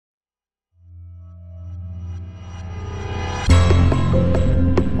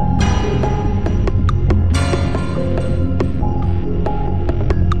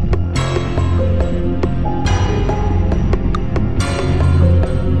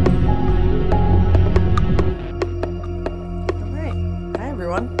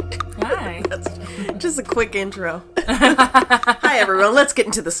Quick intro. Hi, everyone. Let's get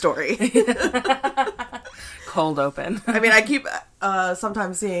into the story. Cold open. I mean, I keep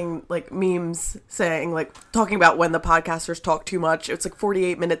sometimes seeing, like, memes saying, like, talking about when the podcasters talk too much. It's, like,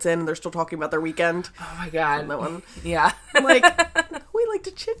 48 minutes in, and they're still talking about their weekend. Oh, my God. That one. Yeah. Like, we like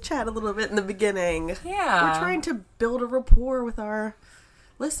to chit-chat a little bit in the beginning. Yeah. We're trying to build a rapport with our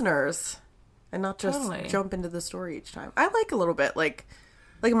listeners and not just jump into the story each time. I like a little bit, like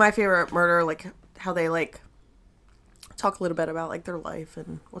My Favorite Murder, like, how they, like, talk a little bit about, like, their life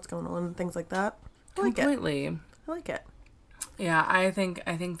and what's going on and things like that. Completely. I like it. Yeah, I think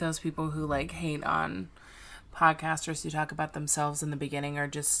those people who, like, hate on podcasters who talk about themselves in the beginning are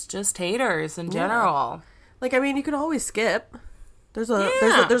just haters in general. Like, I mean, you can always skip. There's a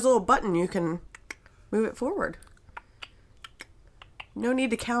little button you can move it forward. No need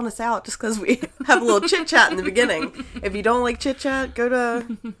to count us out just because we have a little chit chat in the beginning. If you don't like chit chat, go to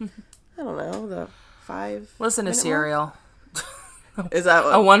I don't know, the 5. Listen to Serial. Is that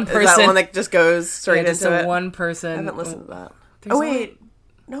a one person? Is that one that just goes straight just into it? One person. I haven't listened to that.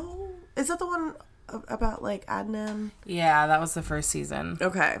 No, is that the one about like Adnan? Yeah, that was the first season.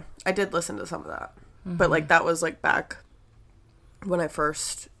 Okay, I did listen to some of that, but like that was like back when I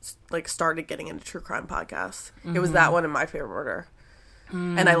first like started getting into true crime podcasts. It was that one and My Favorite Murder,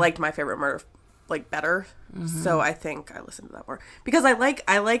 and I liked My Favorite Murder like better. So I think I listened to that more because I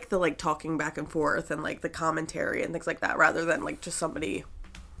like the like talking back and forth and like the commentary and things like that rather than like just somebody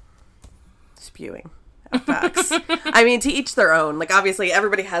spewing out facts. I mean, to each their own. Like obviously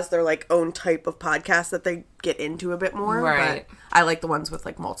everybody has their like own type of podcast that they get into a bit more. Right. But I like the ones with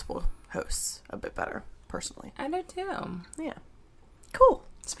like multiple hosts a bit better personally. I do too. Yeah. Cool.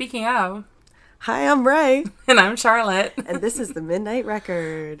 Speaking of. Hi, I'm Ray. And I'm Charlotte. And this is the Midnight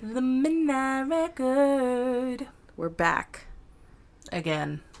Record. The Midnight Record. We're back.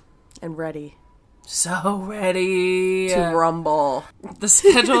 Again. And ready. So ready. To rumble. The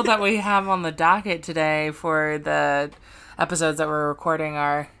schedule that we have on the docket today for the episodes that we're recording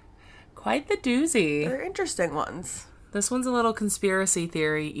are quite the doozy. They're interesting ones. This one's a little conspiracy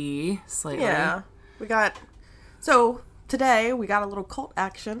theory-y, slightly. Yeah. Today we got a little cult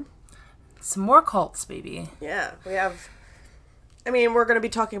action. Some more cults, baby. Yeah, we have... I mean, we're going to be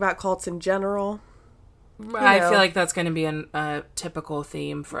talking about cults in general. I feel like that's going to be a typical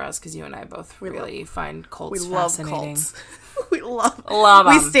theme for us, because you and I both really find cults fascinating. We love them.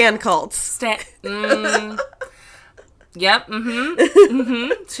 We stand cults. Yep,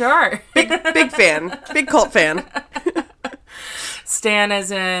 sure. Big fan. Big cult fan. Stan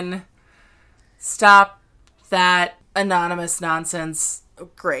as in, stop that anonymous nonsense.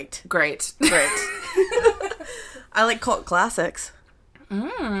 Great. I like cult classics.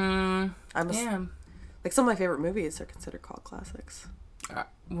 Yeah. Like some of my favorite movies are considered cult classics.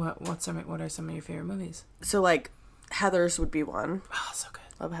 What are some of your favorite movies? So like Heathers would be one. Oh, so good.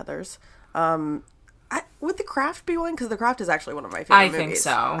 Love Heathers. Would The Craft be one? Because The Craft is actually one of my favorite movies. I think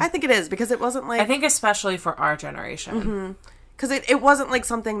so. I think it is because it wasn't like... I think especially for our generation. Because it wasn't like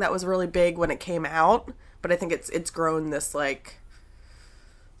something that was really big when it came out, but I think it's grown this like...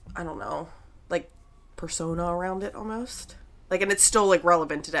 I don't know, like persona around it almost. Like, and it's still like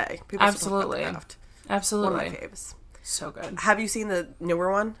relevant today. People Absolutely. Still talk about The Craft. Absolutely. One of my faves. So good. Have you seen the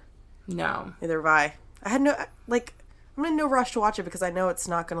newer one? No. Neither have I. I had no, like, I'm in no rush to watch it because I know it's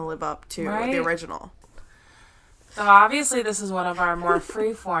not going to live up to the original. So obviously this is one of our more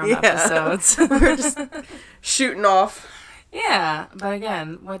free-form episodes. We're just shooting off. Yeah, but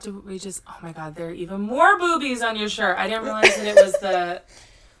again, what do we just... Oh my God, there are even more boobies on your shirt. I didn't realize that it was the...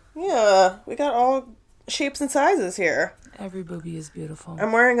 Yeah, we got all shapes and sizes here. Every boobie is beautiful.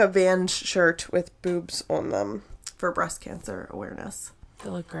 I'm wearing a Vans shirt with boobs on them for breast cancer awareness. They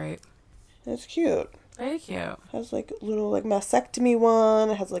look great. It's cute. Very cute. It has like a little like mastectomy one.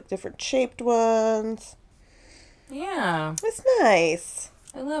 It has like different shaped ones. Yeah. It's nice.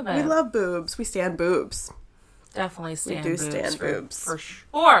 I love it. We love boobs. We stand boobs. Definitely stand boobs. We do stand boobs. For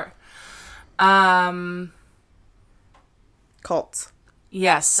sure. Cults.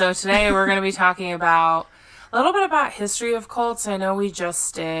 Yes, so today we're going to be talking about a little bit about history of cults. I know we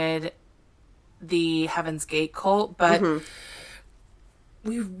just did the Heaven's Gate cult, but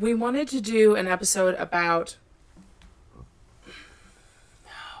we wanted to do an episode about...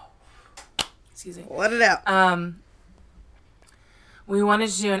 Excuse me. Let it out. We wanted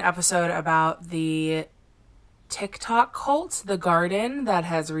to do an episode about the TikTok cult, The Garden, that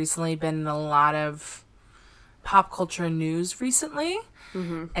has recently been in a lot of pop culture news recently.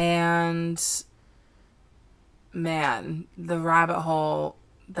 And man, the rabbit hole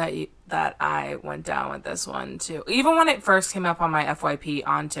that I went down with this one too. Even when it first came up on my FYP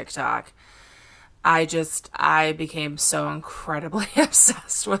on TikTok, I became so incredibly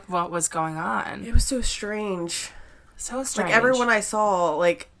obsessed with what was going on. It was so strange. So strange. Like, everyone I saw,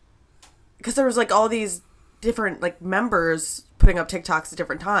 like, because there was, like, all these different, like, members putting up TikToks at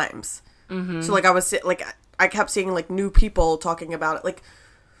different times. Mm-hmm. So, like, I kept seeing, like, new people talking about it. Like,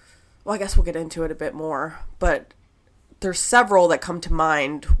 well, I guess we'll get into it a bit more. But there's several that come to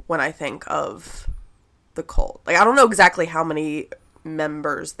mind when I think of the cult. Like, I don't know exactly how many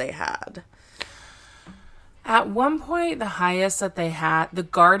members they had. At one point, the highest that they had, the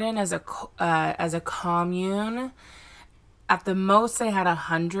Garden as a commune, at the most they had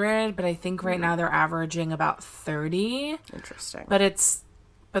 100, but I think right now they're averaging about 30. Interesting.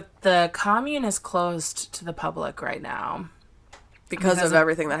 But the commune is closed to the public right now. Because of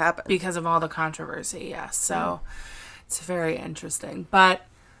everything that happened. Because of all the controversy, yes. So it's very interesting. But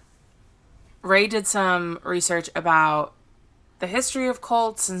Ray did some research about the history of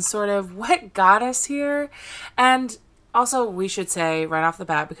cults and sort of what got us here. And also, we should say right off the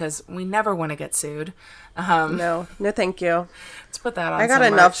bat, because we never want to get sued. No, thank you. Let's put that on. I got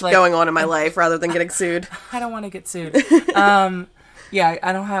enough going on in my life rather than getting sued. I don't want to get sued. Yeah,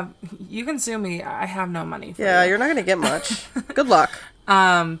 I don't have... You can sue me. I have no money for you're not going to get much. Good luck.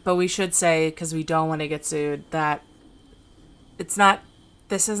 But we should say, because we don't want to get sued, that this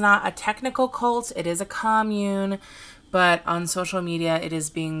is not a technical cult. It is a commune. But on social media, it is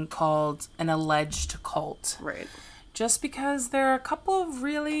being called an alleged cult. Right. Just because there are a couple of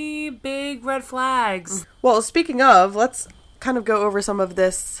really big red flags. Well, speaking of, let's kind of go over some of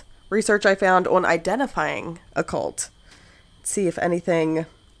this research I found on identifying a cult. See if anything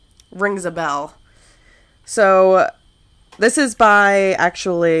rings a bell. So, this is by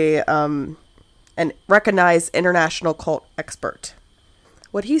actually an recognized international cult expert.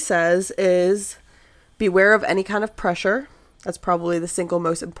 What he says is, beware of any kind of pressure. That's probably the single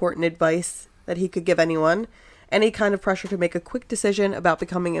most important advice that he could give anyone. Any kind of pressure to make a quick decision about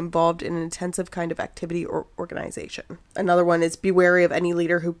becoming involved in an intensive kind of activity or organization. Another one is, be wary of any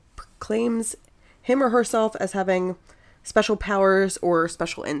leader who proclaims him or herself as having special powers or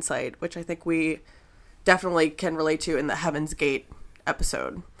special insight, which I think we definitely can relate to in the Heaven's Gate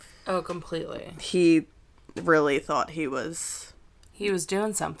episode. Oh, completely. He really thought he was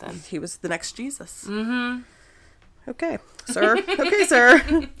doing something. He was the next Jesus. Mm-hmm. Okay, sir. Okay, sir.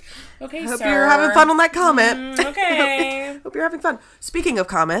 Okay, Hope sir. you're having fun on that comment. Okay. Hope you're having fun. Speaking of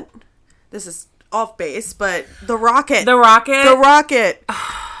comment, this is off base, but the rocket. The rocket.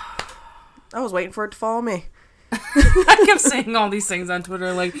 I was waiting for it to follow me. I kept saying all these things on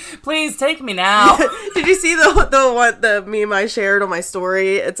Twitter, like, please take me now. Did you see the meme I shared on my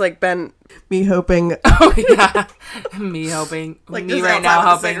story? It's like me hoping. Oh yeah, me hoping. Like me right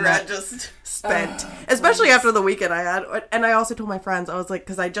now hoping that just spent, especially after the weekend I had. And I also told my friends, I was like,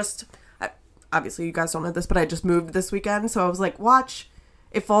 because obviously you guys don't know this, but I just moved this weekend, so I was like, watch,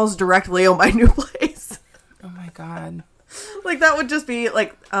 it falls directly on my new place. Oh my god. Like that would just be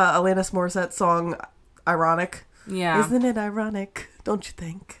like Alanis Morissette's song. Ironic. Yeah. Isn't it ironic? Don't you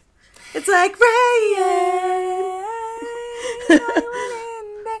think? It's like rain.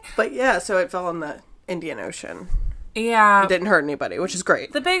 But yeah, so it fell in the Indian Ocean. Yeah. It didn't hurt anybody, which is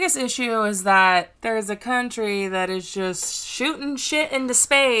great. The biggest issue is that there's a country that is just shooting shit into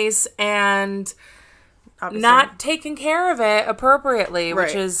space and obviously not taking care of it appropriately, right.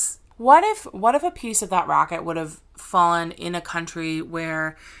 Which is... What if a piece of that rocket would have fallen in a country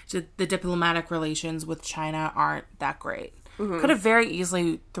where the diplomatic relations with China aren't that great? Mm-hmm. Could have very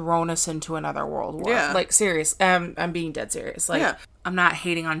easily thrown us into another world war. Yeah. Like, serious. I'm being dead serious. Like, yeah. I'm not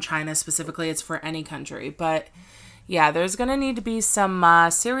hating on China specifically. It's for any country. But, yeah, there's going to need to be some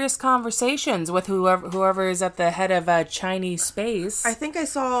serious conversations with whoever is at the head of Chinese space. I think I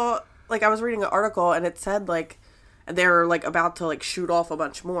saw, like, I was reading an article and it said, like, they're, like, about to, like, shoot off a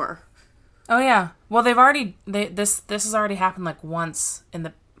bunch more. Oh yeah. Well, this has already happened like once in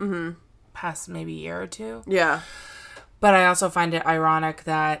the past maybe year or two. Yeah. But I also find it ironic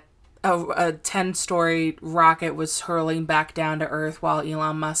that a 10-story rocket was hurling back down to Earth while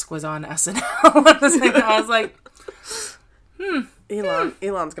Elon Musk was on SNL. I was like,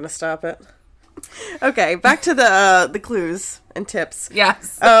 Elon's gonna stop it. Okay, back to the clues and tips.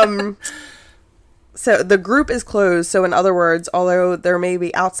 Yes. So the group is closed, so in other words, although there may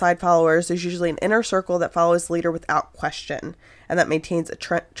be outside followers, there's usually an inner circle that follows the leader without question, and that maintains a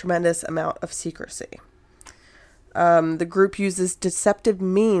tremendous amount of secrecy. The group uses deceptive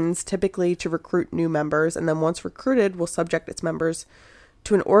means typically to recruit new members, and then once recruited, will subject its members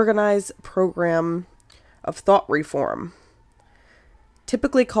to an organized program of thought reform.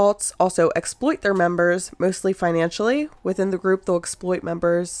 Typically, cults also exploit their members, mostly financially. Within the group, they'll exploit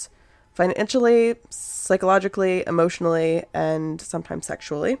members financially, psychologically, emotionally, and sometimes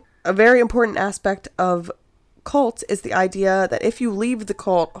sexually. A very important aspect of cults is the idea that if you leave the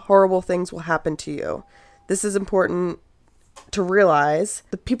cult, horrible things will happen to you. This is important to realize.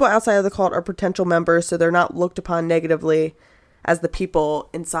 The people outside of the cult are potential members, so they're not looked upon negatively as the people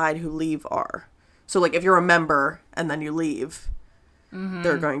inside who leave are. So, like, if you're a member and then you leave,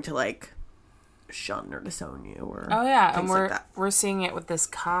 they're going to, like, shun or disown you or and we're seeing it with this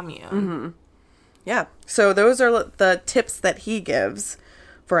commune. Yeah. So those are the tips that he gives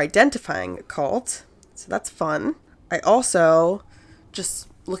for identifying a cult. So that's fun. I also just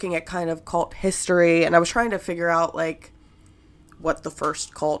looking at kind of cult history, and I was trying to figure out like what the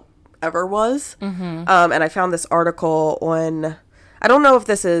first cult ever was. And I found this article on, I don't know if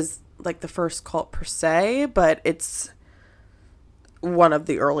this is like the first cult per se, but it's one of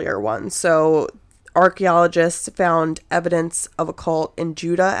the earlier ones. So archaeologists found evidence of a cult in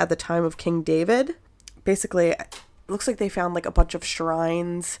Judah at the time of King David. Basically, it looks like they found like a bunch of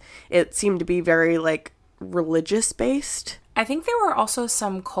shrines. It seemed to be very like religious based. I think there were also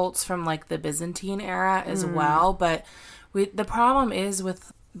some cults from like the Byzantine era as well, but the problem is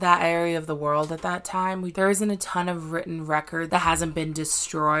with that area of the world at that time, there isn't a ton of written record that hasn't been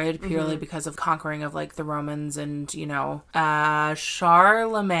destroyed purely because of conquering of like the Romans and, you know,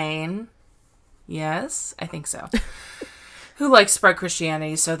 Charlemagne. Yes, I think so. Who like spread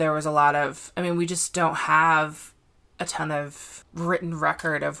Christianity. So there was a lot of, I mean, we just don't have a ton of written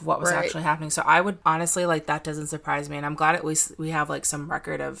record of what was actually happening. So I would honestly, like, that doesn't surprise me. And I'm glad at least we have like some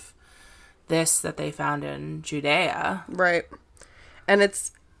record of this that they found in Judea. Right. And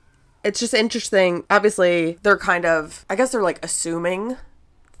it's just interesting. Obviously, they're kind of, I guess they're like assuming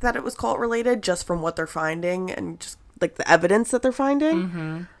that it was cult related just from what they're finding and just like the evidence that they're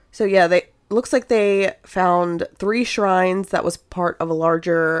finding. So yeah, looks like they found 3 shrines that was part of a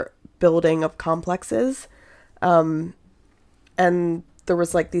larger building of complexes. And there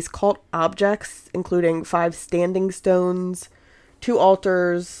was like these cult objects, including 5 standing stones, 2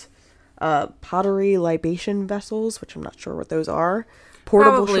 altars, pottery libation vessels, which I'm not sure what those are.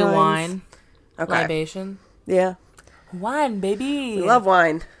 Portable Probably shrines. wine. Okay. Libation. Yeah. Wine, baby. We love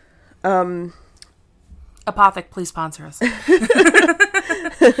wine. Apothic, please sponsor us.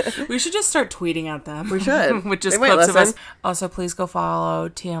 We should just start tweeting at them. We should. With just clips of us. Also, please go follow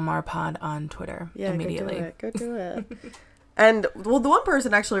TMR Pod on Twitter immediately. Go do it. And, well, the one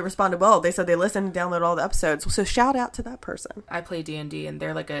person actually responded well. They said they listened and downloaded all the episodes. So shout out to that person. I play D&D, and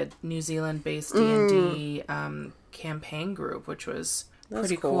they're like a New Zealand-based D&D campaign group, which was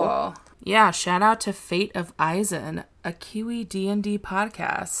pretty cool. Yeah, shout out to Fate of Eisen, a Kiwi D&D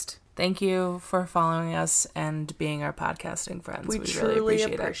podcast. Thank you for following us and being our podcasting friends. We really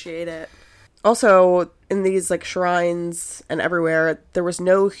appreciate it. Also, in these like shrines and everywhere, there was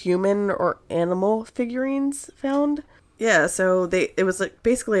no human or animal figurines found. Yeah, so it was like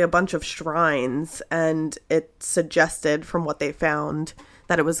basically a bunch of shrines, and it suggested from what they found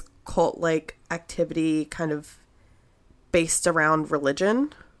that it was cult-like activity kind of based around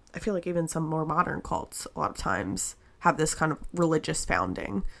religion. I feel like even some more modern cults a lot of times have this kind of religious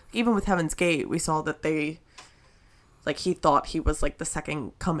founding. Even with Heaven's Gate, we saw that he thought he was like the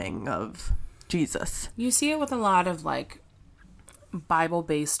second coming of Jesus. You see it with a lot of like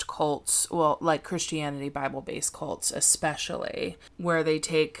Bible-based cults, well, like Christianity Bible-based cults especially, where they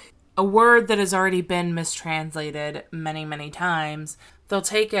take a word that has already been mistranslated many, many times. They'll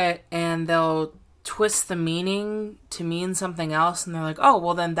take it and they'll twist the meaning to mean something else, and they're like, oh,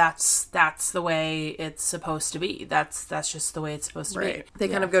 well then that's the way it's supposed to be. That's just the way it's supposed to be. They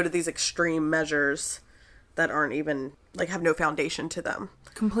kind of go to these extreme measures that aren't even like have no foundation to them.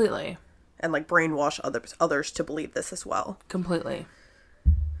 Completely. And like brainwash others to believe this as well. Completely.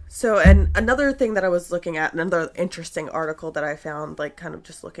 So, and another thing that I was looking at, another interesting article that I found, like kind of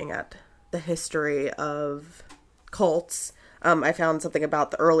just looking at the history of cults, I found something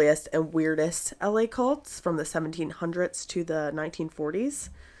about the earliest and weirdest LA cults from the 1700s to the 1940s.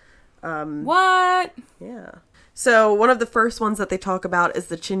 What? Yeah. So one of the first ones that they talk about is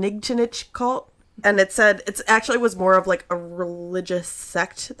the Chinigchinich cult. And it said it actually was more of like a religious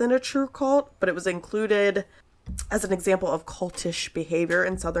sect than a true cult, but it was included as an example of cultish behavior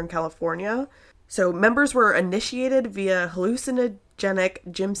in Southern California. So members were initiated via hallucinogenic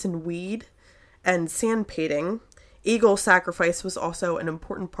Jimson weed and sand painting. Eagle sacrifice was also an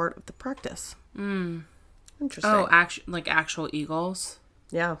important part of the practice. Interesting. Oh, actual eagles?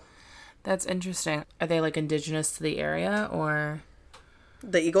 Yeah. That's interesting. Are they like indigenous to the area or?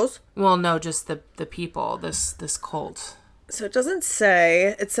 The eagles? Well, no, just the people, this cult. So it doesn't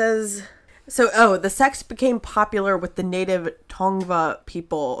say. It says So, the sect became popular with the native Tongva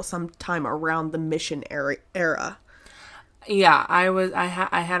people sometime around the mission era. Yeah, I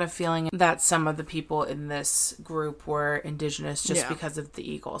had a feeling that some of the people in this group were indigenous just because of the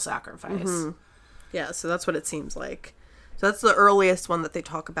eagle sacrifice. Mm-hmm. Yeah, so that's what it seems like. So that's the earliest one that they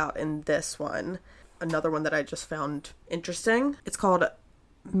talk about in this one. Another one that I just found interesting. It's called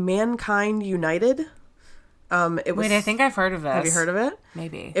Mankind United. Wait, I think I've heard of this. Have you heard of it?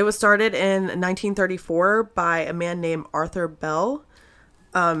 Maybe. It was started in 1934 by a man named Arthur Bell.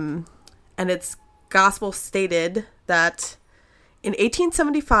 And it's gospel stated that in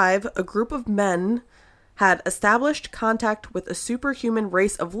 1875, a group of men had established contact with a superhuman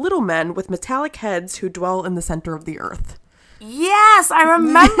race of little men with metallic heads who dwell in the center of the earth. Yes, I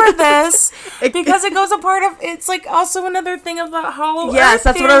remember this because it goes a part of, it's like also another thing of the hollow earth. Yes,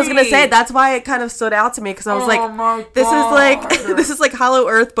 that's theory. what I was going to say. That's why it kind of stood out to me because I was this is like hollow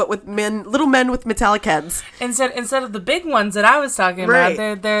earth, but with little men with metallic heads. Instead of the big ones that I was talking about,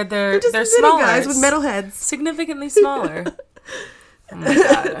 they're just smaller guys with metal heads, significantly smaller. Oh my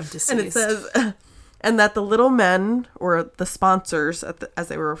god, I'm deceased. And it says, and that the little men, or the sponsors, as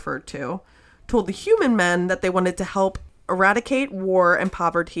they were referred to, told the human men that they wanted to help eradicate war and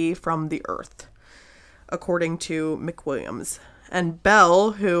poverty from the earth, according to McWilliams. And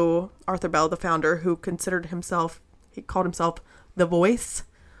Bell, Arthur Bell, the founder, who he called himself the Voice,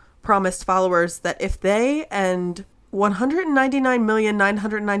 promised followers that if they and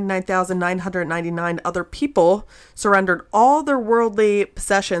 199,999,999 other people surrendered all their worldly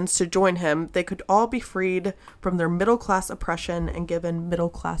possessions to join him, they could all be freed from their middle-class oppression and given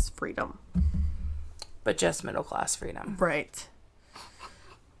middle-class freedom. But just middle-class freedom. Right.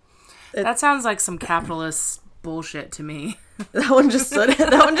 That sounds like some capitalist bullshit to me. That one just stood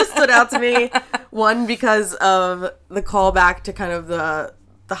out to me. One, because of the callback to kind of the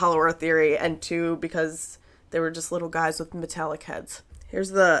hollow earth theory, and two, because they were just little guys with metallic heads.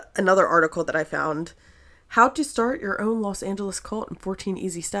 Here's another article that I found. How to start your own Los Angeles cult in 14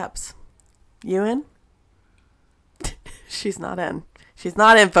 easy steps. You in? She's not in. She's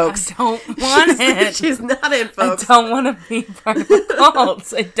not in, folks. I don't want it. She's not in, folks. I don't want to be part of the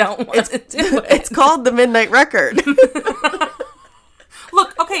cults. I don't want to do it. It's called the Midnight Record.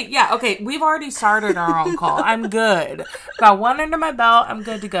 Look, okay. We've already started our own cult. I'm good. Got one under my belt. I'm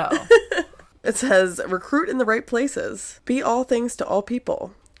good to go. It says, recruit in the right places. Be all things to all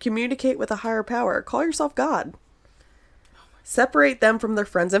people. Communicate with a higher power. Call yourself God. Separate them from their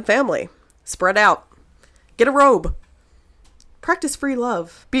friends and family. Spread out. Get a robe. Practice free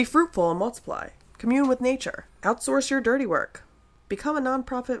love. Be fruitful and multiply. Commune with nature. Outsource your dirty work. Become a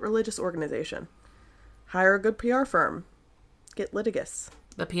nonprofit religious organization. Hire a good PR firm. Get litigious.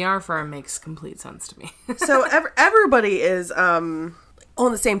 The PR firm makes complete sense to me. So everybody is on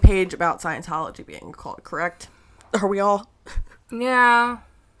the same page about Scientology being a cult, correct? Are we all? Yeah.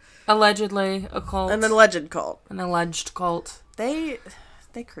 Allegedly a cult. An alleged cult. An alleged cult. They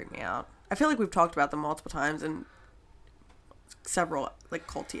creep me out. I feel like we've talked about them multiple times in several like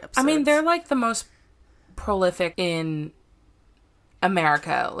culty episodes. I mean, they're like the most prolific in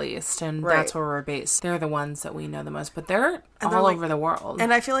America, at least, and that's where we're based. They're the ones that we know the most, but they're all over the world.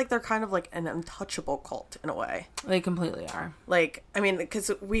 And I feel like they're kind of like an untouchable cult in a way. They completely are. Like, I mean,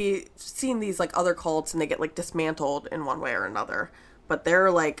 because we've seen these like other cults and they get like dismantled in one way or another, but they're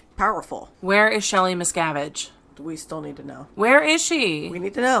like powerful. Where is Shelley Miscavige? We still need to know. Where is she? We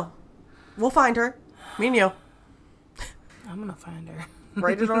need to know. We'll find her. Me and you. I'm gonna find her.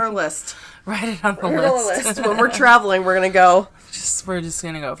 Write it on our list. Write it on the list. When we're traveling, we're gonna go. We're just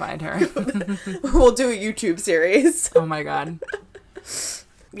gonna go find her. We'll do a YouTube series. Oh my god.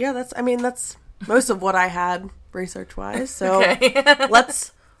 Yeah, that's most of what I had research-wise. So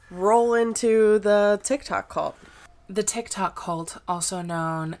let's roll into the TikTok cult. The TikTok cult, also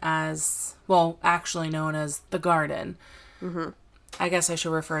known as, actually known as The Garden. Mm-hmm. I guess I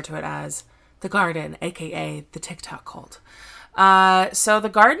should refer to it as The Garden, aka the TikTok cult. So The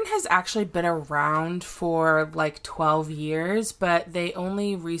Garden has actually been around for like 12 years, but they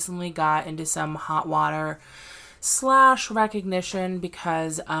only recently got into some hot water / recognition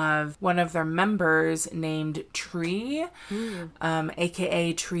because of one of their members named Tree,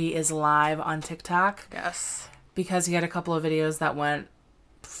 aka Tree is Live on TikTok. Yes. Because he had a couple of videos that went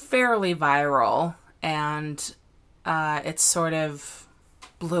fairly viral, and it sort of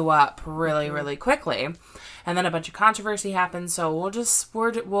blew up really, really quickly. And then a bunch of controversy happened, so we'll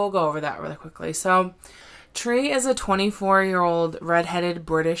go over that really quickly. So, Tree is a 24-year-old redheaded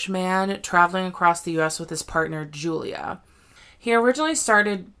British man traveling across the U.S. with his partner, Julia. He originally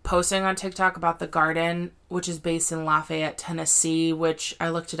started posting on TikTok about the garden, which is based in Lafayette, Tennessee, which I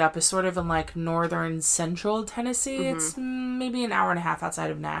looked it up is sort of in like northern central Tennessee. It's maybe an hour and a half outside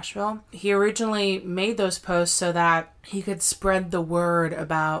of Nashville. He originally made those posts so that he could spread the word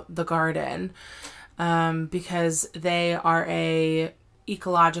about the garden, because they are a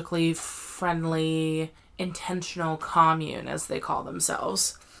ecologically friendly, intentional commune, as they call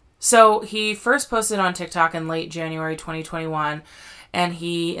themselves. So he first posted on TikTok in late January 2021, and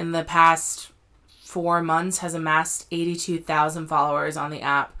he, in the past 4 months, has amassed 82,000 followers on the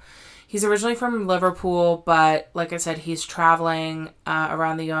app. He's originally from Liverpool, but like I said, he's traveling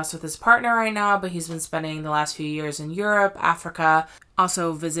around the U.S. with his partner right now, but he's been spending the last few years in Europe, Africa,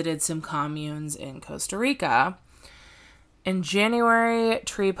 also visited some communes in Costa Rica. In January,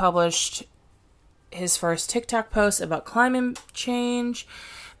 Tree published his first TikTok post about climate change,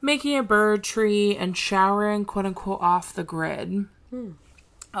 making a bird tree, and showering, quote-unquote, off the grid.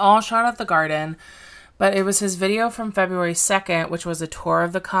 All shot at the garden, but it was his video from February 2nd, which was a tour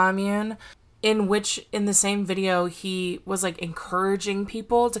of the commune, in which, in the same video, he was, like, encouraging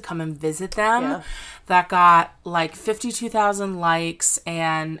people to come and visit them. That got, like, 52,000 likes,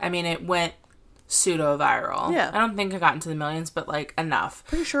 and, I mean, it went pseudo-viral. I don't think it got into the millions, but, like, enough.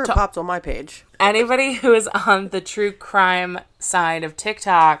 Pretty sure it popped on my page. Anybody who is on the true crime side of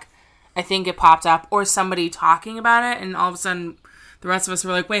TikTok, I think it popped up, or somebody talking about it, and all of a sudden the rest of us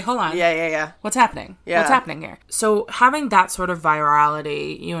were like, wait, hold on. Yeah. What's happening? What's happening here? So having that sort of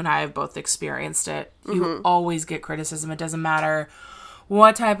virality, you and I have both experienced it. You always get criticism. It doesn't matter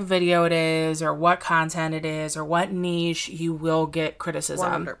what type of video it is, or what content it is, or what niche, you will get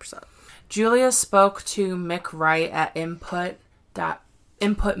criticism. 100%. Julia spoke to Mick Wright at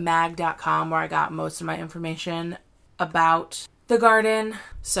inputmag.com, where I got most of my information about the garden.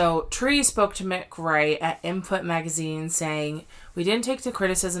 So Tree spoke to Mick Wright at Input Magazine, saying, "We didn't take the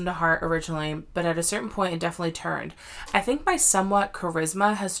criticism to heart originally, but at a certain point it definitely turned. I think my somewhat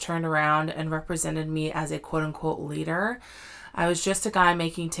charisma has turned around and represented me as a quote-unquote leader. I was just a guy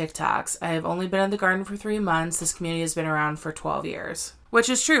making TikToks. I have only been in the garden for 3 months. This community has been around for 12 years. Which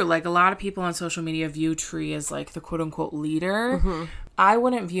is true. Like, a lot of people on social media view Tree as, like, the quote-unquote leader. I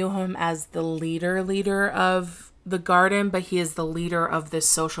wouldn't view him as the leader of the garden, but he is the leader of this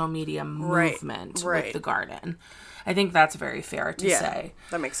social media movement with the garden. I think that's very fair to say.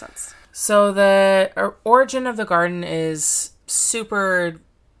 That makes sense. So the origin of the garden is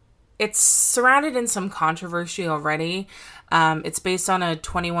it's surrounded in some controversy already. It's based on a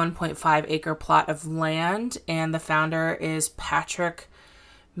 21.5 acre plot of land, and the founder is Patrick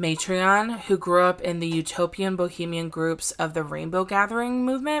Matrion, who grew up in the utopian bohemian groups of the Rainbow Gathering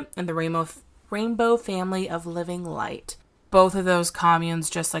movement and the Rainbow Family of Living Light. Both of those communes,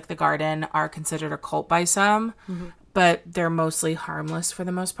 just like the garden, are considered a cult by some, but they're mostly harmless for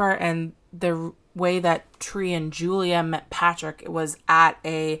the most part. And the way that Tree and Julia met Patrick was at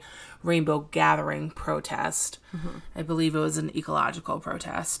a Rainbow Gathering protest. I believe it was an ecological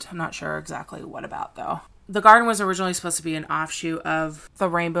protest. I'm not sure exactly what about, though. The garden was originally supposed to be an offshoot of the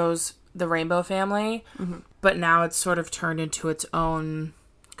Rainbow family, but now it's sort of turned into its own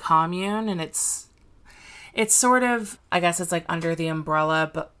commune, and it's sort of, I guess it's like under the umbrella,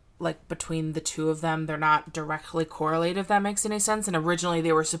 but like between the two of them, they're not directly correlated, if that makes any sense. And originally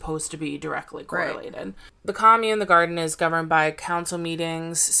they were supposed to be directly correlated. Right. The commune, the garden, is governed by council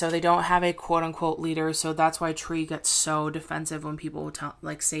meetings, so they don't have a quote-unquote leader. So that's why Tree gets so defensive when people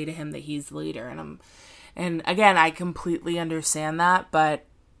say to him that he's the leader. And again, I completely understand that, but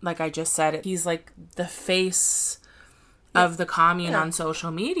like I just said, he's like the face of the commune on social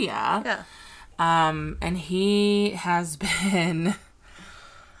media. And he has been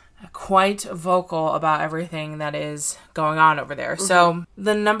quite vocal about everything that is going on over there. So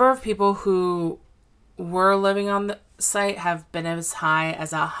the number of people who were living on the site have been as high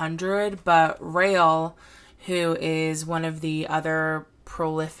as 100, but Rael, who is one of the other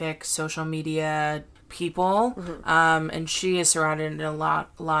prolific social media people, and she is surrounded in a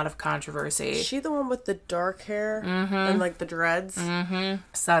lot of controversy. Is she the one with the dark hair and like the dreads? So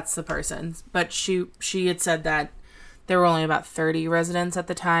that's the person. But she had said that there were only about 30 residents at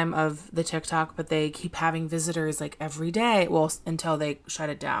the time of the TikTok, but they keep having visitors like every day. Well, until they shut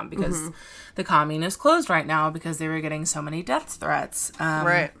it down, because the commune is closed right now because they were getting so many death threats.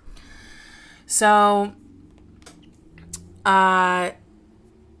 Right. So they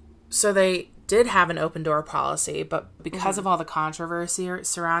did have an open door policy, but because of all the controversy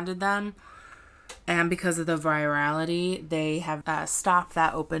surrounded them, and because of the virality, they have stopped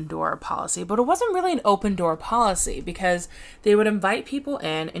that open door policy. But it wasn't really an open door policy, because they would invite people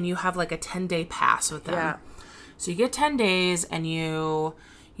in and you have like a 10-day pass with them. So you get 10 days and you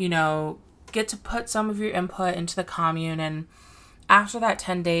know, get to put some of your input into the commune, and after that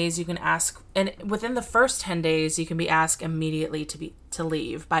 10 days you can ask, and within the first 10 days you can be asked immediately to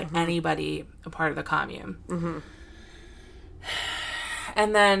leave by anybody a part of the commune.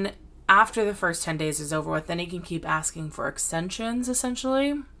 And then after the first 10 days is over with, then you can keep asking for extensions,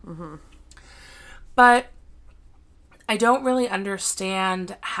 essentially. But I don't really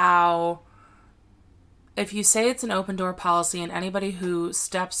understand how, if you say it's an open door policy and anybody who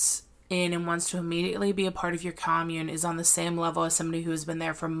steps in and wants to immediately be a part of your commune is on the same level as somebody who has been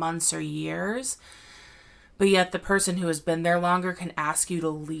there for months or years, but yet the person who has been there longer can ask you to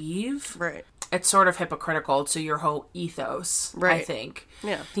leave. Right. It's sort of hypocritical to your whole ethos, right. I think.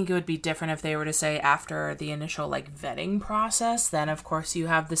 Yeah. I think it would be different if they were to say after the initial, like, vetting process, then, of course, you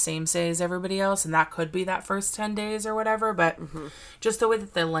have the same say as everybody else, and that could be that first 10 days or whatever, but just the way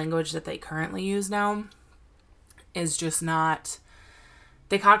that the language that they currently use now is just not...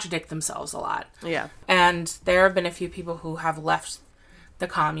 They contradict themselves a lot. Yeah. And there have been a few people who have left the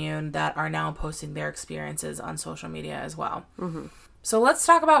commune that are now posting their experiences on social media as well. So let's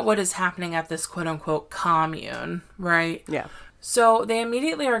talk about what is happening at this quote-unquote commune, right? Yeah. So they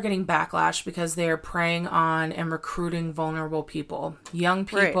immediately are getting backlash because they're preying on and recruiting vulnerable people, young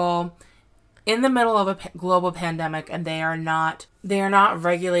people in the middle of a global pandemic, and they are not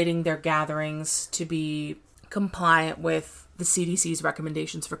regulating their gatherings to be compliant with the CDC's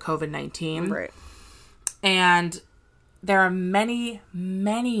recommendations for COVID-19. Right. And there are many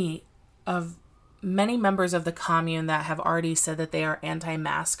members of the commune that have already said that they are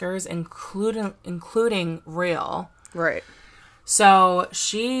anti-maskers, including Real. Right. So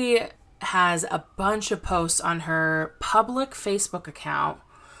she has a bunch of posts on her public Facebook account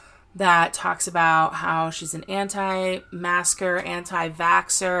that talks about how she's an anti-masker,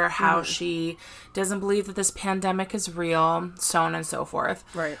 anti-vaxxer, how she doesn't believe that this pandemic is real, so on and so forth.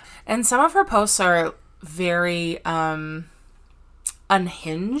 Right. And some of her posts are very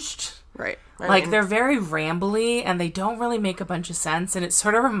unhinged. Right. They're very rambly and they don't really make a bunch of sense. And it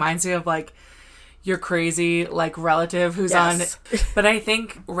sort of reminds me of, like, your crazy, like, relative who's on... But I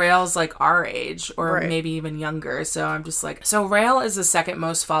think Rael's, like, our age or maybe even younger. So I'm just like... So Rael is the second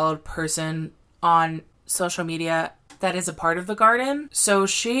most followed person on social media that is a part of the Garden. So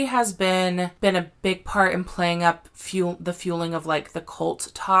she has been a big part in playing up the fueling of, like, the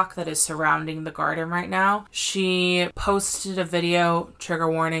cult talk that is surrounding the Garden right now. She posted a video, trigger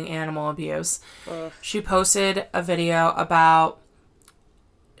warning, animal abuse. She posted a video about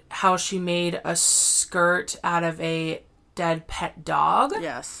how she made a skirt out of a dead pet dog.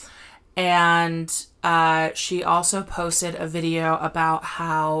 Yes. And she also posted a video about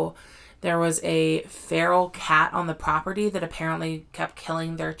how there was a feral cat on the property that apparently kept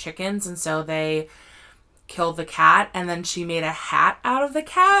killing their chickens, and so they killed the cat, and then she made a hat out of the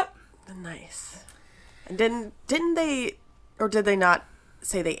cat. Nice. And didn't they, or did they not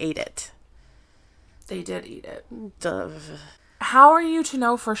say they ate it? They did eat it. Duh. How are you to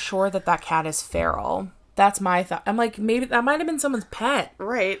know for sure that cat is feral? That's my thought. I'm like, maybe that might have been someone's pet.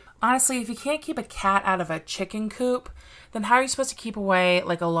 Right. Honestly, if you can't keep a cat out of a chicken coop, then how are you supposed to keep away,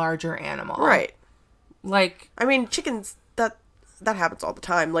 like, a larger animal? Right. Like... I mean, chickens, that happens all the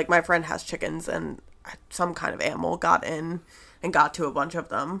time. Like, my friend has chickens, and some kind of animal got in and got to a bunch of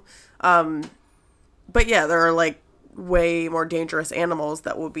them. But yeah, there are, like, way more dangerous animals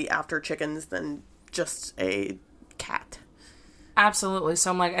that will be after chickens than just a cat. Absolutely.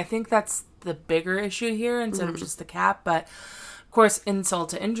 So I'm like, I think that's the bigger issue here instead of just the cat. But, of course,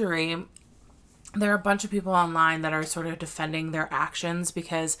 insult to injury, there are a bunch of people online that are sort of defending their actions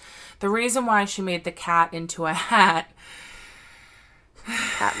because the reason why she made the cat into a hat...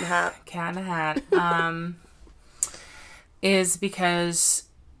 Cat in a hat. Cat in a hat. Is because,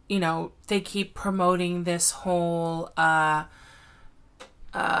 you know, they keep promoting this whole...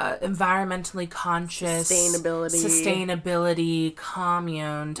 environmentally conscious sustainability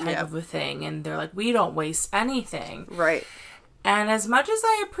commune type of a thing, and they're like, we don't waste anything, right? And as much as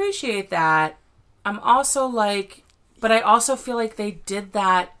I appreciate that, I'm also like, but I also feel like they did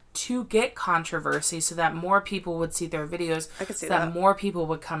that to get controversy so that more people would see their videos. I could see so that more people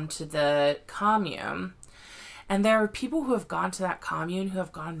would come to the commune, and there are people who have gone to that commune who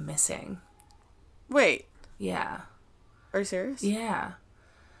have gone missing. Wait. Yeah. Are you serious? Yeah.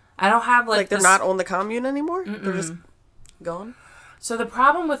 I don't have, like they're not on the commune anymore? They're just gone? So the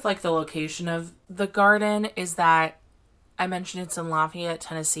problem with, like, the location of the Garden is that I mentioned it's in Lafayette,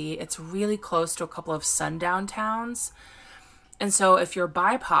 Tennessee. It's really close to a couple of sundown towns. And so if you're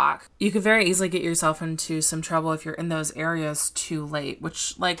BIPOC, you could very easily get yourself into some trouble if you're in those areas too late,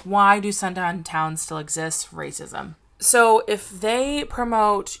 which, like, why do sundown towns still exist? Racism. So if they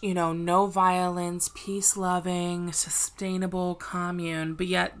promote, you know, no violence, peace-loving, sustainable commune, but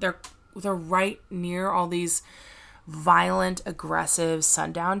yet they're right near all these violent, aggressive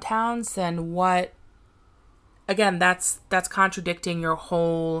sundown towns, then what? Again, that's contradicting your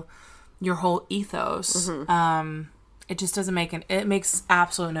whole ethos. It just doesn't it makes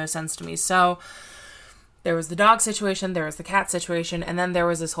absolutely no sense to me. So there was the dog situation, there was the cat situation, and then there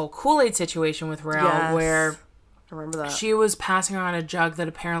was this whole Kool-Aid situation with Raelle where I remember that. She was passing around a jug that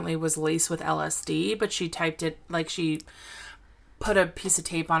apparently was laced with LSD, but she typed it, like, she put a piece of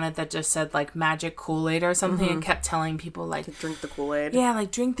tape on it that just said, like, magic Kool-Aid or something, and kept telling people, like, to drink the Kool-Aid. Yeah,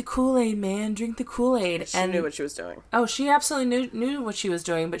 like, drink the Kool-Aid, man, drink the Kool-Aid. She knew what she was doing. Oh, she absolutely knew what she was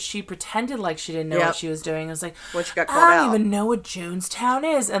doing, but she pretended like she didn't know what she was doing. It was like, when she got called I don't even know what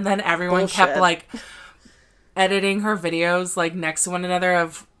Jonestown is. And then everyone kept, like, editing her videos, like, next to one another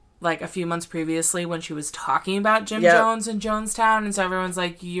of, like, a few months previously when she was talking about Jim Jones and Jonestown, and so everyone's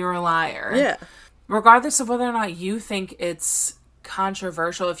like, you're a liar. Yeah. Regardless of whether or not you think it's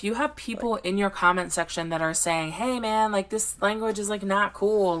controversial, if you have people in your comment section that are saying, hey, man, like, this language is, like, not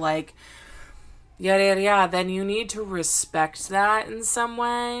cool, like, yada, yada, yada, then you need to respect that in some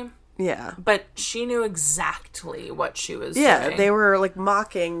way. Yeah. But she knew exactly what she was doing. Yeah, they were, like,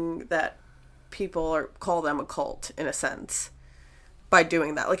 mocking that people call them a cult, in a sense, by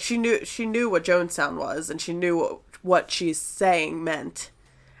doing that. Like, she knew what Jonestown was, and she knew what she's saying meant.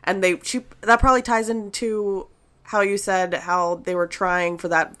 And that probably ties into how you said how they were trying for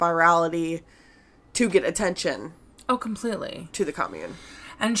that virality to get attention. Oh, completely. To the commune.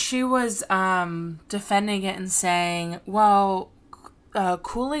 And she was defending it and saying, well,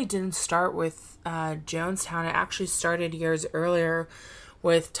 Kool-Aid didn't start with Jonestown. It actually started years earlier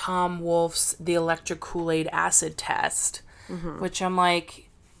with Tom Wolfe's The Electric Kool-Aid Acid Test. Which I'm like,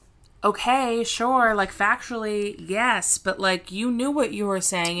 okay, sure, like, factually, yes, but, like, you knew what you were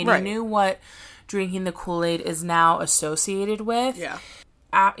saying, and you knew what drinking the Kool-Aid is now associated with. Yeah.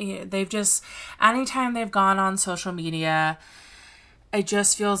 They've just, anytime they've gone on social media, it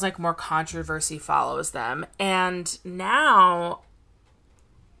just feels like more controversy follows them. And now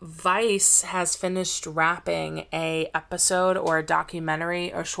Vice has finished wrapping a episode or a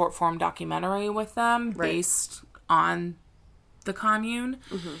documentary, a short form documentary with them based on the commune.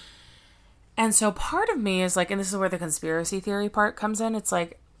 And so part of me is like, and this is where the conspiracy theory part comes in, it's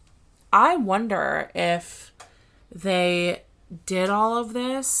like, I wonder if they did all of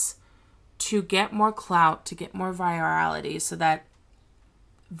this to get more clout, to get more virality, so that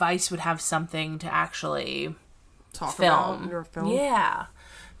Vice would have something to actually film. Yeah.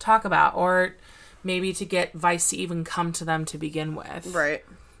 Talk about, or maybe to get Vice to even come to them to begin with. Right.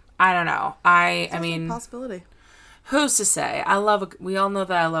 I don't know. I mean, a possibility. Who's to say? We all know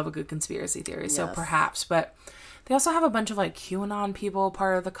that I love a good conspiracy theory, so perhaps. But they also have a bunch of, like, QAnon people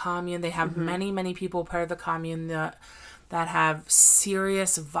part of the commune. They have many, many people part of the commune that have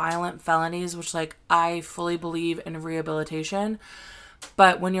serious violent felonies, which, like, I fully believe in rehabilitation.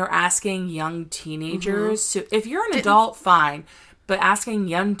 But when you're asking young teenagers to, if you're an adult, fine. But asking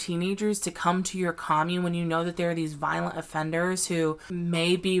young teenagers to come to your commune when you know that there are these violent offenders who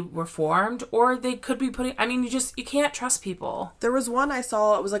may be reformed, or they could be you can't trust people. There was one I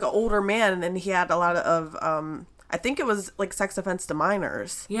saw, it was like an older man, and he had a lot of, I think it was like sex offense to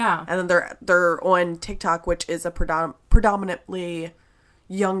minors. Yeah. And then they're on TikTok, which is a predominantly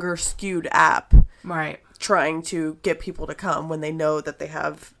younger skewed app. Right. Trying to get people to come when they know that they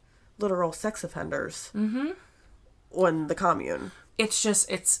have literal sex offenders. On the commune.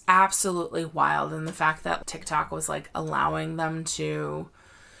 It's absolutely wild. And the fact that TikTok was, like, allowing them to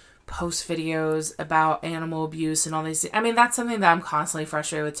post videos about animal abuse and all these. I mean, that's something that I'm constantly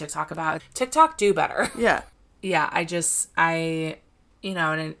frustrated with TikTok about. TikTok, do better. Yeah. Yeah, and it's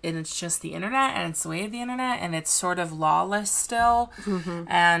just the internet, and it's the way of the internet, and it's sort of lawless still.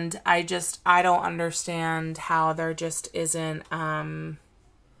 And I don't understand how there just isn't,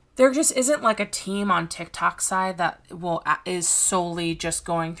 like a team on TikTok side that is solely just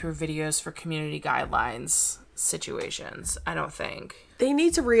going through videos for community guidelines situations. I don't think. They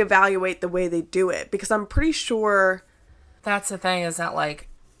need to reevaluate the way they do it, because I'm pretty sure. That's the thing, is that, like,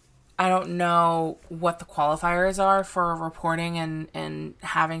 I don't know what the qualifiers are for reporting and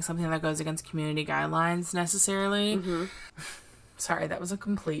having something that goes against community guidelines necessarily. Sorry, that was a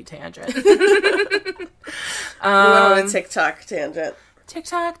complete tangent. We went on a TikTok tangent.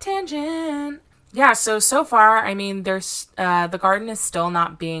 TikTok tangent. Yeah, so far, I mean, there's the garden is still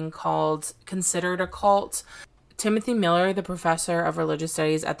not being considered a cult. Timothy Miller, the professor of religious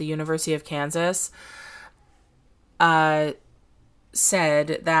studies at the University of Kansas, said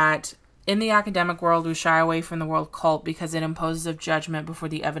that in the academic world, we shy away from the word cult because it imposes a judgment before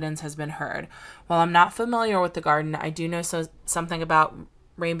the evidence has been heard. While I'm not familiar with the garden, I do know something about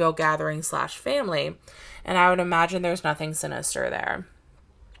Rainbow Gathering / family, and I would imagine there's nothing sinister there.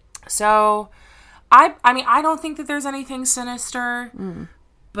 So, I mean, I don't think that there's anything sinister,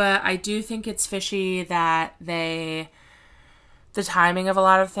 but I do think it's fishy that the timing of a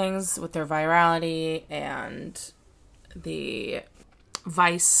lot of things with their virality and the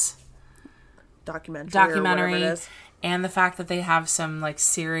Vice documentary or whatever it is, and the fact that they have some like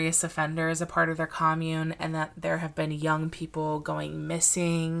serious offenders a part of their commune, and that there have been young people going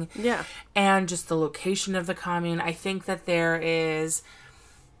missing, and just the location of the commune. I think that there is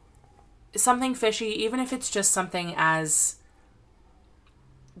something fishy, even if it's just something as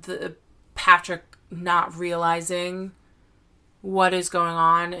the Patrick not realizing what is going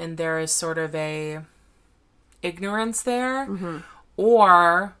on, and there is sort of a ignorance there,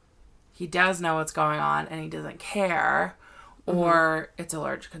 or he does know what's going on and he doesn't care, or it's a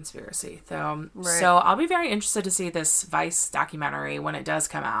large conspiracy. So I'll be very interested to see this Vice documentary when it does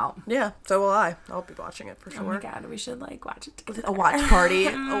come out. Yeah, so will I. I'll be watching it for sure. Oh my god, we should like watch it together. A watch party.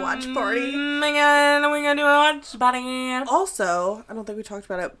 A watch party. Oh my god, we're gonna do a watch party. Also, I don't think we talked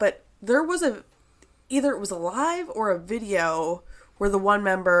about it, but there was either it was a live or a video where the one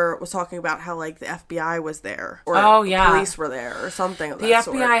member was talking about how, like, the FBI was there. Or police were there or something of that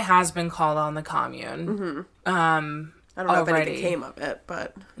sort. The FBI has been called on the commune. I don't know if anything came of it,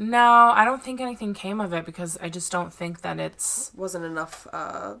 but... No, I don't think anything came of it because I just don't think that it's... Wasn't enough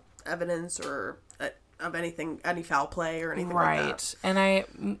evidence or of anything, any foul play or anything like that.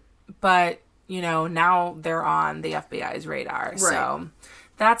 And but, you know, now they're on the FBI's radar. Right. So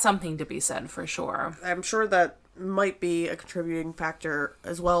that's something to be said for sure. I'm sure that might be a contributing factor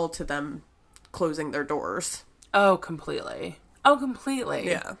as well to them closing their doors. Oh, completely.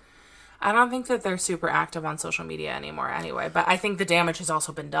 Yeah. I don't think that they're super active on social media anymore anyway, but I think the damage has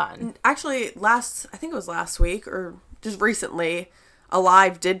also been done. Actually, I think it was last week or just recently, a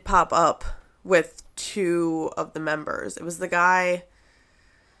live did pop up with 2 of the members. It was the guy,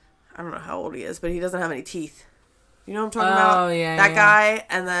 I don't know how old he is, but he doesn't have any teeth. You know what I'm talking about? Oh, yeah. That guy,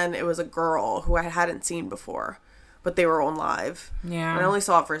 and then it was a girl who I hadn't seen before, but they were on live. Yeah. And I only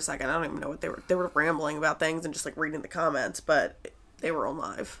saw it for a second. I don't even know what they were rambling about things and just like reading the comments, but they were on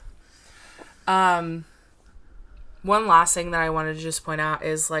live. One last thing that I wanted to just point out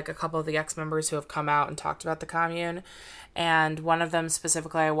is like a couple of the ex-members who have come out and talked about the commune, and one of them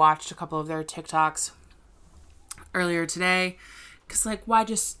specifically, I watched a couple of their TikToks earlier today, because like, why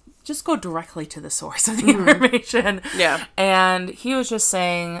just go directly to the source of the information. Yeah. And he was just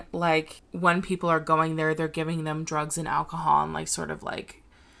saying, like, when people are going there, they're giving them drugs and alcohol and, like, sort of, like,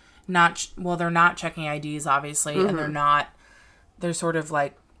 they're not checking IDs, obviously, and they're sort of,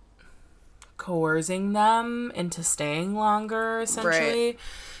 like, coercing them into staying longer, essentially. Right.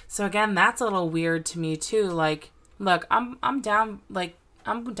 So, again, that's a little weird to me, too. Like, look, I'm down, like,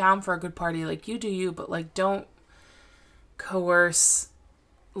 I'm down for a good party. Like, you do you, but, like, don't coerce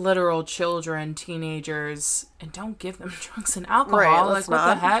literal children, teenagers, and don't give them drugs and alcohol. Right, like, what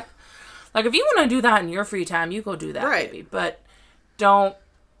the heck? Like, if you want to do that in your free time, you go do that, baby. But don't...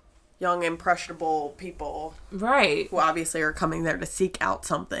 Young, impressionable people. Right. Who obviously are coming there to seek out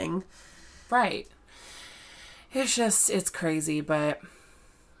something. Right. It's just, it's crazy, but...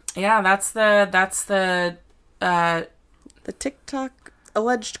 Yeah, that's the TikTok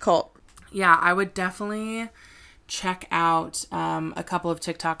alleged cult. Yeah, I would definitely... check out a couple of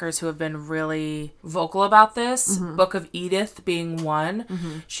TikTokers who have been really vocal about this. Book of Edith being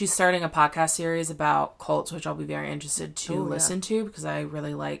one. She's starting a podcast series about cults, which I'll be very interested to listen to because I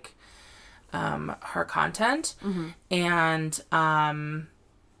really like her content. And,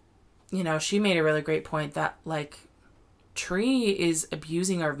 you know, she made a really great point that, like, Tree is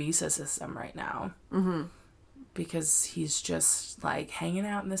abusing our visa system right now. Because he's just, like, hanging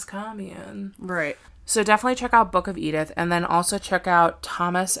out in this commune. Right. So definitely check out Book of Edith, and then also check out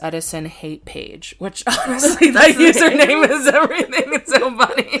Thomas Edison Hate Page, which honestly, that username is everything. It's so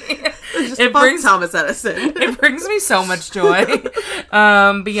funny. It brings Thomas Edison. It brings me so much joy.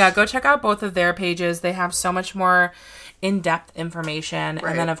 But yeah, go check out both of their pages. They have so much more in-depth information,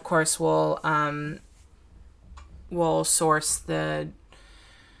 and then of course we'll source the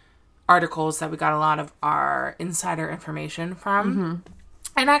articles that we got a lot of our insider information from.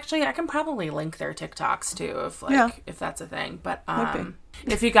 And actually, I can probably link their TikToks too, if that's a thing. But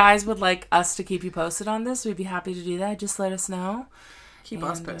if you guys would like us to keep you posted on this, we'd be happy to do that. Just let us know. Keep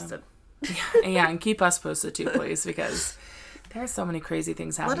us posted. Yeah, and keep us posted too, please, because there are so many crazy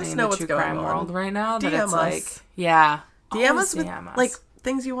things happening in know the what's true going crime on. world right now that DM it's us. like, yeah. DM always us with, DM us. like,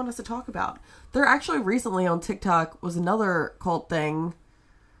 things you want us to talk about. There actually recently on TikTok was another cult thing.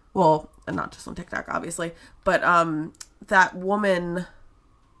 Well, and not just on TikTok, obviously. But that woman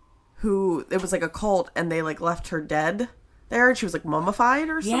who, it was like a cult and they like left her dead there. And she was like mummified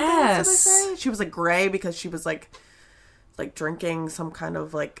or something. Yes. That's what they say. She was like gray because she was like drinking some kind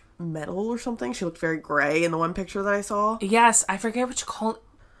of like metal or something. She looked very gray in the one picture that I saw. Yes, I forget which cult.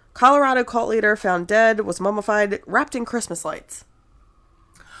 Colorado cult leader found dead, was mummified, wrapped in Christmas lights.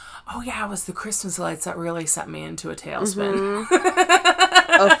 Oh yeah, it was the Christmas lights that really sent me into a tailspin.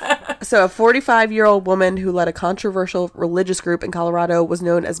 So a 45-year-old woman who led a controversial religious group in Colorado was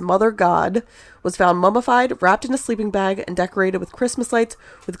known as Mother God, was found mummified, wrapped in a sleeping bag, and decorated with Christmas lights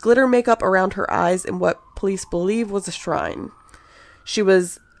with glitter makeup around her eyes in what police believe was a shrine. She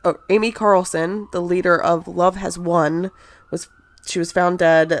was Amy Carlson, the leader of Love Has Won, she was found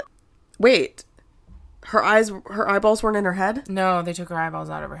dead. Wait, her eyeballs weren't in her head? No, they took her eyeballs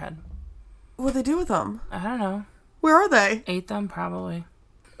out of her head. What'd they do with them? I don't know. Where are they? Ate them, probably.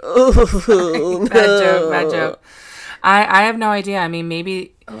 Oh, Bad joke. I have no idea. I mean,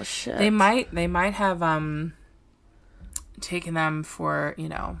 maybe oh shit. they might have taken them for,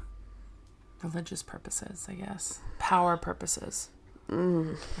 religious purposes, I guess. Power purposes. I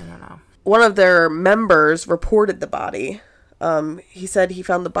don't know. One of their members reported the body. He said he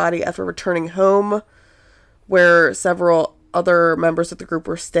found the body after returning home, where several other members of the group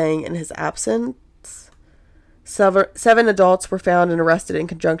were staying in his absence. 7 adults were found and arrested in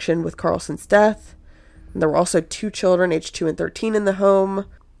conjunction with Carlson's death. And there were also 2 children, aged 2 and 13, in the home.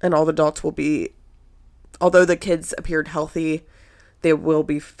 And all the adults will be, although the kids appeared healthy, they will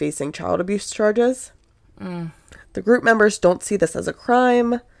be facing child abuse charges. The group members don't see this as a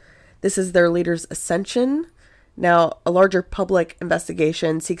crime. This is their leader's ascension. Now, a larger public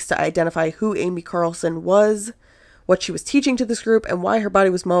investigation seeks to identify who Amy Carlson was, what she was teaching to this group, and why her body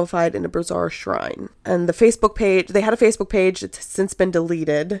was mummified in a bizarre shrine. And the Facebook page, they had a Facebook page that's since been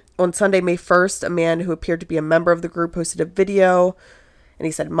deleted. On Sunday, May 1st, a man who appeared to be a member of the group posted a video, and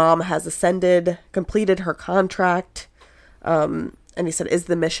he said, "Mom has ascended, completed her contract." And he said, "Is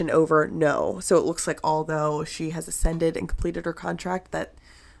the mission over?" No. So it looks like although she has ascended and completed her contract, that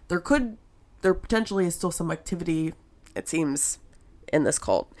there potentially is still some activity, it seems, in this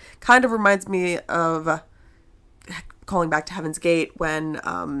cult. Kind of reminds me of calling back to Heaven's Gate when,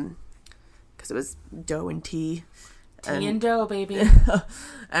 because it was Doe and T. T and Doe, baby.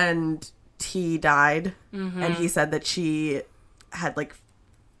 And T died. And he said that she had, like,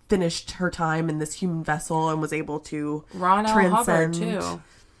 finished her time in this human vessel and was able to Ron L. Hubbard, too.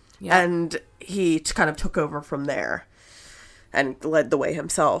 Yep. And he kind of took over from there and led the way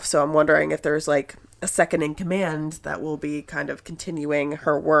himself. So I'm wondering if there's like a second in command that will be kind of continuing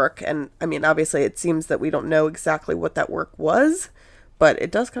her work. And I mean, obviously it seems that we don't know exactly what that work was, but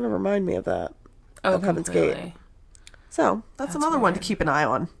it does kind of remind me of that. Of Heaven's Gate. So that's another one to keep an eye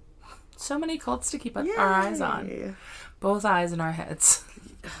on. So many cults to keep our eyes on. Both eyes in our heads.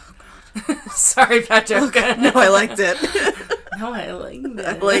 Oh, God. Sorry, bad joke. No, I liked it. No, I liked it.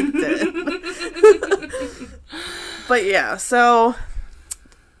 I liked it. But yeah, so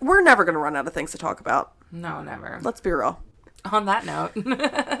we're never going to run out of things to talk about. No, never. Let's be real. On that note.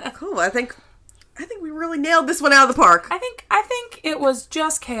 Cool. I think we really nailed this one out of the park. I think it was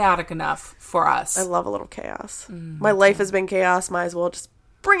just chaotic enough for us. I love a little chaos. My life has been chaos. Might as well just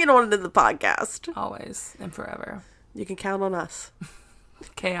bring it on into the podcast. Always and forever. You can count on us.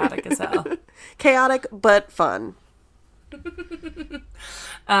 Chaotic as hell. Chaotic, but fun.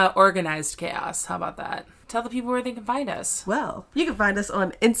 Organized chaos. How about that? Tell the people where they can find us. Well, you can find us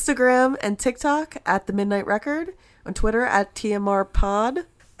on Instagram and TikTok at The Midnight Record, on Twitter at TMRPod,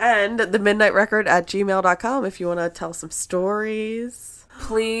 and themidnightrecord@gmail.com if you want to tell some stories.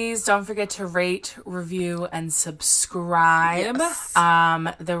 Please don't forget to rate, review, and subscribe. Yes.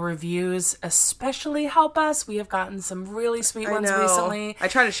 The reviews especially help us. We have gotten some really sweet ones recently. I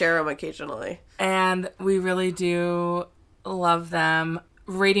try to share them occasionally. And we really do love them.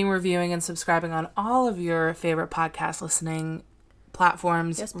 Rating, reviewing, and subscribing on all of your favorite podcast listening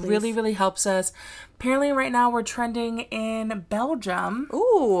platforms really, really helps us. Apparently right now we're trending in Belgium.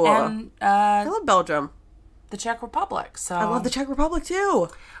 Ooh. And I love Belgium. The Czech Republic. So I love the Czech Republic too.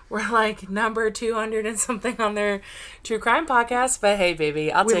 We're like number 200 and something on their true crime podcast. But hey,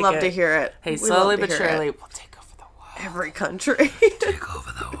 baby, I'll take it. We love to hear it. Hey, slowly but surely, we'll take over the world. Every country. Take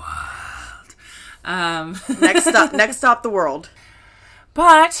over the world. Next stop, the world.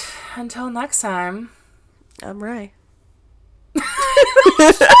 But until next time, I'm Ray.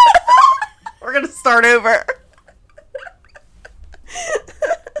 We're gonna start over.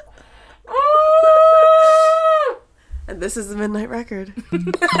 And this is the Midnight Record.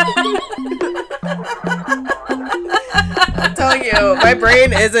 I'm telling you, my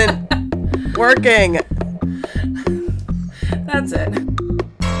brain isn't working. That's it.